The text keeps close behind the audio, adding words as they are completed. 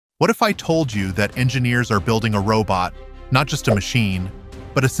What if I told you that engineers are building a robot, not just a machine,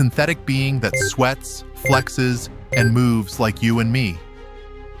 but a synthetic being that sweats, flexes, and moves like you and me?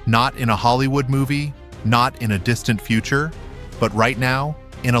 Not in a Hollywood movie, not in a distant future, but right now,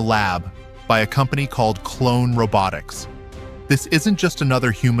 in a lab, by a company called Clone Robotics. This isn't just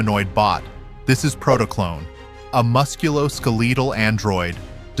another humanoid bot. This is Protoclone, a musculoskeletal android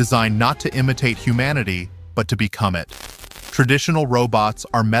designed not to imitate humanity, but to become it. Traditional robots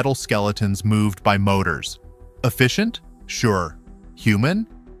are metal skeletons moved by motors. Efficient? Sure. Human?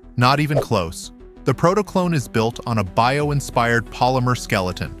 Not even close. The Protoclone is built on a bio-inspired polymer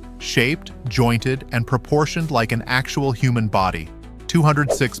skeleton, shaped, jointed, and proportioned like an actual human body.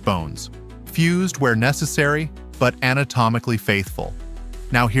 206 bones. Fused where necessary, but anatomically faithful.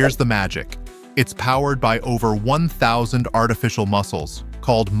 Now here's the magic. It's powered by over 1,000 artificial muscles,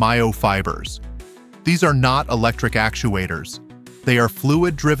 called myofibers. These are not electric actuators. They are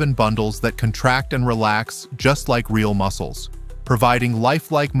fluid-driven bundles that contract and relax just like real muscles, providing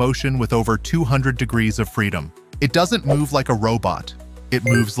lifelike motion with over 200 degrees of freedom. It doesn't move like a robot. It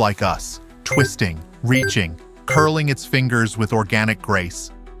moves like us, twisting, reaching, curling its fingers with organic grace.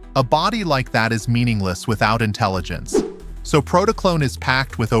 A body like that is meaningless without intelligence. So Protoclone is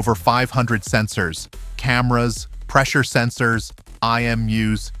packed with over 500 sensors, cameras, pressure sensors,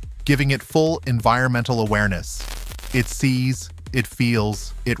 IMUs, giving it full environmental awareness. It sees, it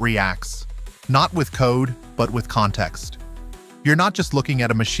feels, it reacts. Not with code, but with context. You're not just looking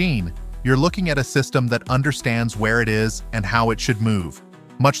at a machine, you're looking at a system that understands where it is and how it should move,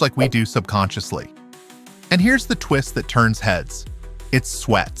 much like we do subconsciously. And here's the twist that turns heads. It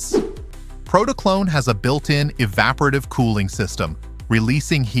sweats. Protoclone has a built-in evaporative cooling system,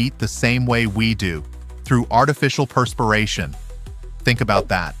 releasing heat the same way we do, through artificial perspiration. Think about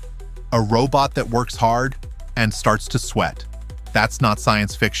that. A robot that works hard and starts to sweat. That's not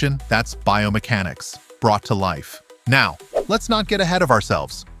science fiction, that's biomechanics, brought to life. Now, let's not get ahead of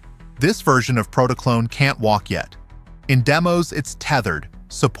ourselves. This version of Protoclone can't walk yet. In demos, it's tethered,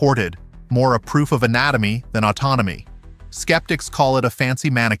 supported, more a proof of anatomy than autonomy. Skeptics call it a fancy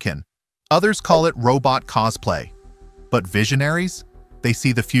mannequin. Others call it robot cosplay. But visionaries? They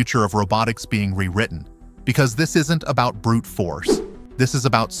see the future of robotics being rewritten. Because this isn't about brute force. This is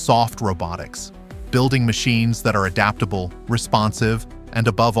about soft robotics, building machines that are adaptable, responsive, and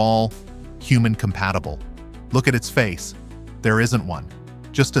above all, human-compatible. Look at its face. There isn't one.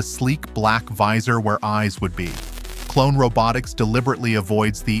 Just a sleek black visor where eyes would be. Clone Robotics deliberately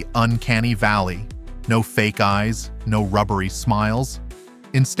avoids the uncanny valley. No fake eyes, no rubbery smiles.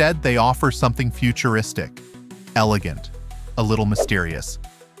 Instead, they offer something futuristic, elegant, a little mysterious.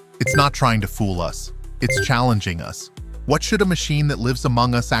 It's not trying to fool us. It's challenging us. What should a machine that lives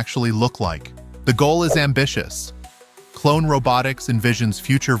among us actually look like? The goal is ambitious. Clone Robotics envisions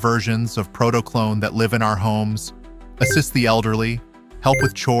future versions of Protoclone that live in our homes, assist the elderly, help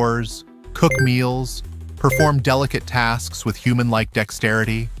with chores, cook meals, perform delicate tasks with human-like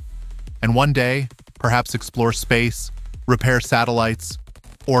dexterity, and one day, perhaps explore space, repair satellites,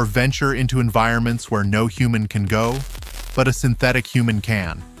 or venture into environments where no human can go, but a synthetic human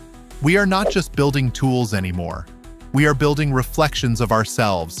can. We are not just building tools anymore. We are building reflections of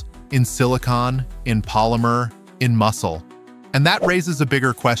ourselves in silicon, in polymer, in muscle. And that raises a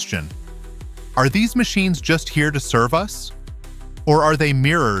bigger question. Are these machines just here to serve us? Or are they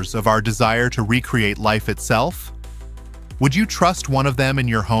mirrors of our desire to recreate life itself? Would you trust one of them in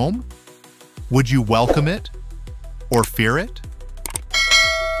your home? Would you welcome it? Or fear it?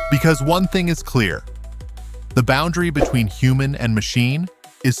 Because one thing is clear. The boundary between human and machine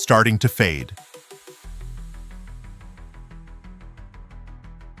is starting to fade.